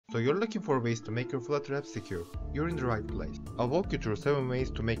So you're looking for ways to make your Flutter app secure. You're in the right place. I'll walk you through 7 ways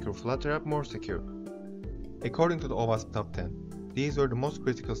to make your Flutter app more secure. According to the OWASP Top 10, these were the most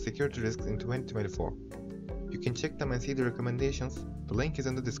critical security risks in 2024. You can check them and see the recommendations. The link is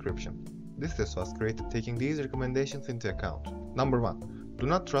in the description. This list was created taking these recommendations into account. Number 1. Do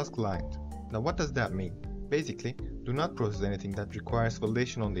not trust client. Now what does that mean? Basically, do not process anything that requires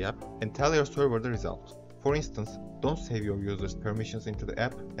validation on the app and tell your server the result. For instance, don't save your users' permissions into the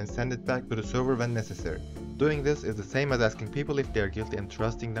app and send it back to the server when necessary. Doing this is the same as asking people if they are guilty and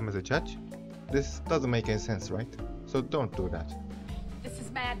trusting them as a judge. This doesn't make any sense, right? So don't do that. This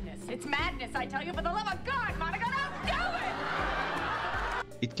is madness. It's madness, I tell you, for the love of God, Monica, don't do it!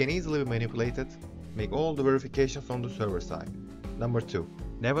 It can easily be manipulated. Make all the verifications on the server side. Number 2.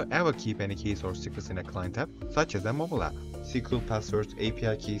 Never ever keep any keys or secrets in a client app, such as a mobile app. SQL passwords,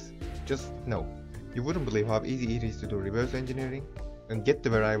 API keys, just no. You wouldn't believe how easy it is to do reverse engineering and get the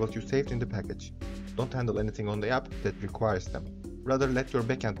variables you saved in the package. Don't handle anything on the app that requires them. Rather let your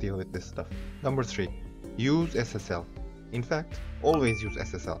backend deal with this stuff. Number 3. Use SSL. In fact, always use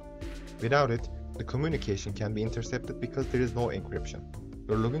SSL. Without it, the communication can be intercepted because there is no encryption.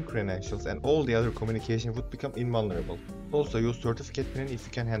 Your login credentials and all the other communication would become invulnerable. Also use certificate pinning if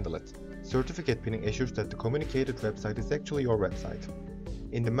you can handle it. Certificate pinning assures that the communicated website is actually your website.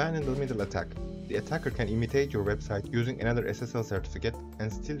 In the man-in-the-middle attack, the attacker can imitate your website using another SSL certificate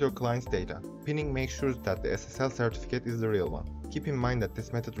and steal your client's data. Pinning makes sure that the SSL certificate is the real one. Keep in mind that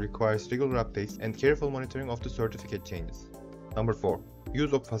this method requires regular updates and careful monitoring of the certificate changes. Number 4.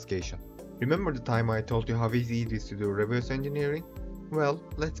 Use obfuscation. Remember the time I told you how easy it is to do reverse engineering? Well,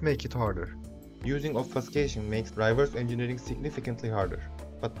 let's make it harder. Using obfuscation makes reverse engineering significantly harder,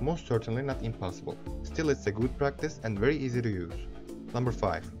 but most certainly not impossible. Still, it's a good practice and very easy to use. Number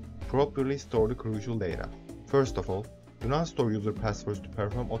 5. Properly store the crucial data. First of all, do not store user passwords to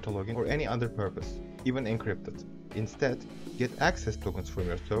perform autologin or any other purpose, even encrypted. Instead, get access tokens from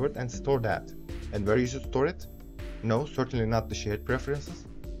your server and store that. And where you should store it? No, certainly not the shared preferences.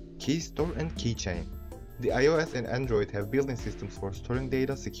 Key store and keychain. The iOS and Android have built-in systems for storing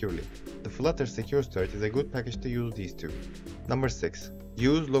data securely. The Flutter Secure Storage is a good package to use these two. Number 6.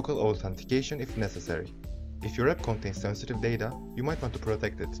 Use local authentication if necessary. If your app contains sensitive data, you might want to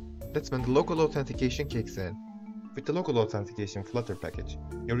protect it. That's when the local authentication kicks in. With the local authentication Flutter package,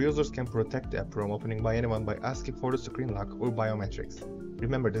 your users can protect the app from opening by anyone by asking for the screen lock or biometrics.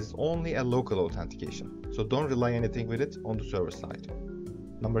 Remember, this is only a local authentication, so don't rely anything with it on the server side.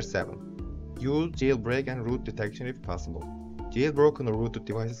 Number 7. Use jailbreak and root detection if possible. Jailbroken or rooted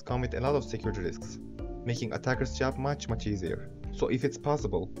devices come with a lot of security risks, making attackers' job much easier. So if it's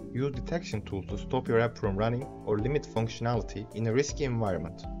possible, use detection tools to stop your app from running or limit functionality in a risky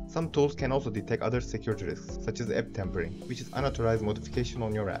environment. Some tools can also detect other security risks, such as app tampering, which is unauthorized modification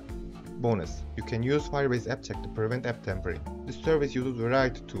on your app. Bonus, you can use Firebase App Check to prevent app tampering. This service uses a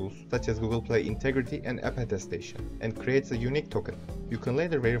variety of tools, such as Google Play Integrity and App Attestation, and creates a unique token. You can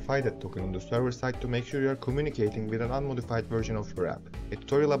later verify that token on the server side to make sure you are communicating with an unmodified version of your app. A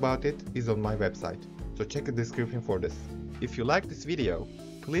tutorial about it is on my website, so check the description for this. If you like this video,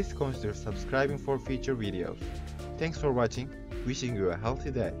 please consider subscribing for future videos. Thanks for watching, wishing you a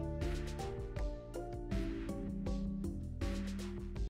healthy day.